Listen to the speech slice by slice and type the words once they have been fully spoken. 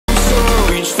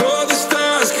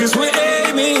'cause we're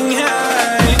aiming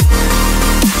high.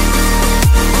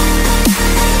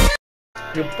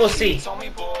 You pussy.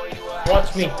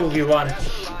 Watch me 2v1.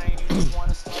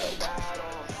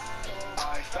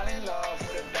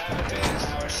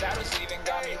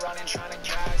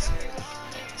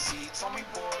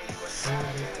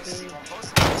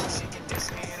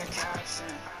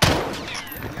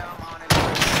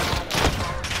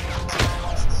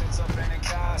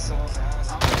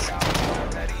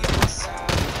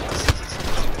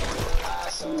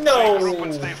 No!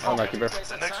 Unlucky, bro.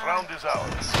 The next round is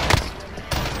ours.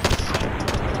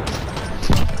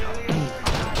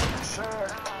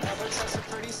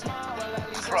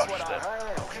 Crush them.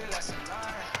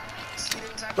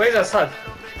 Where's Assad?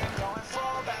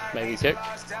 Maybe kick.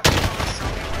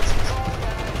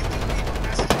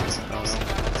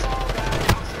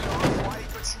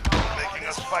 Making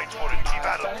us fight for it. Keep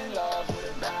at it.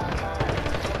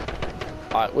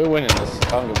 Alright, we're winning this. I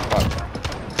don't give a fuck.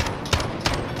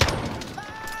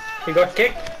 He got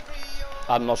kicked?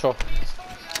 I'm not sure.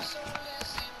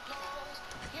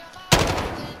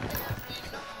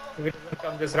 If it doesn't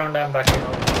come this round, I'm backing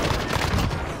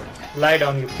out. Lie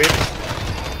down, you bitch.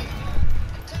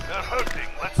 They're hurting.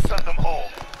 Let's send them home.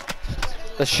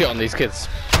 Let's shit on these kids.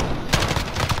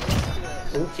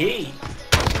 Okay.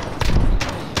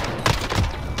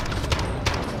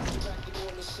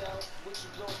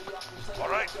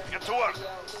 Alright, get to work.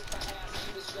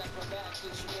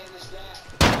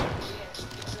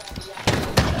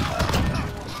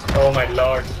 Oh my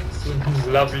lord.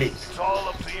 Lovely. It's all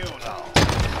up to you now.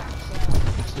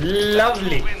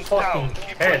 Lovely. Wins Fucking down.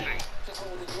 Keep hell. pushing.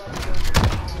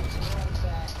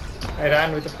 I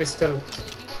ran with a pistol.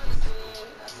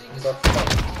 Got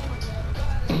fucked.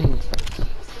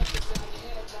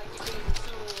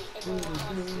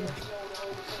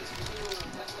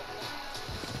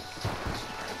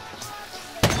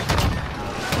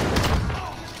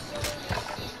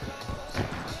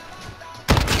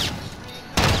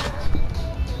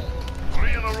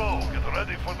 Three in a row. Get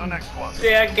ready for the next one.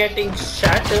 They are getting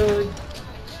shattered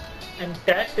and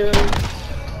tattered.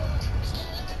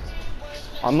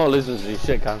 I'm not listening to these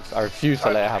shit cans. I refuse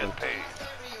to let it happen. Get paid.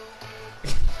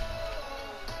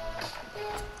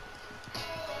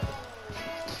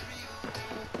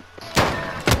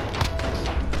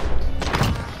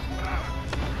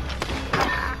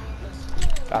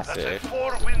 That's That's it. a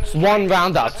 4-win streak. One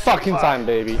round at a fucking time,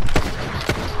 baby.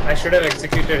 I should have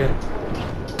executed him.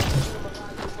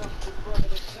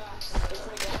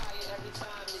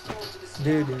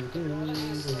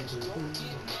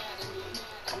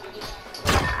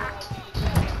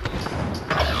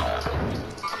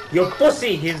 You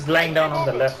pussy! He's lying down on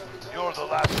the left. You're the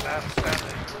last man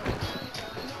standing.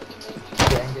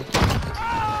 Dang it.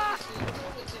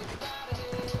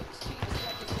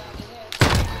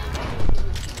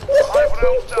 Five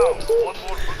rounds down. One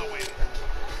more for the win.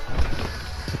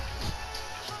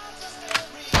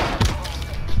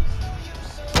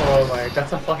 Oh my,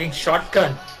 that's a fucking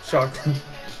shotgun. Shotgun.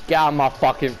 Get out of my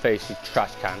fucking face, you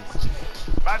trash cans.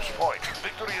 Match point.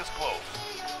 Victory is close.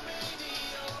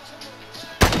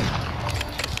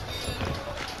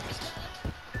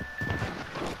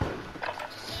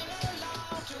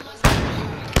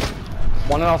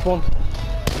 One last one.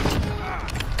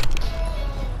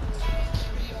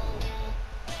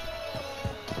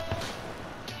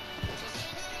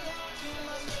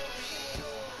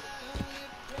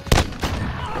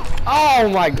 Oh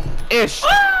my ish.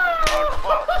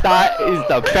 That is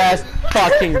the best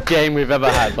fucking game we've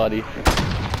ever had, buddy.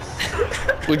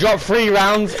 We dropped 3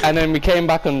 rounds and then we came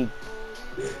back and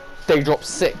they dropped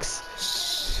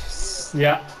 6.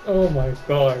 Yeah. Oh my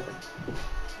god.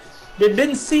 They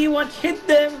didn't see what hit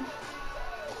them.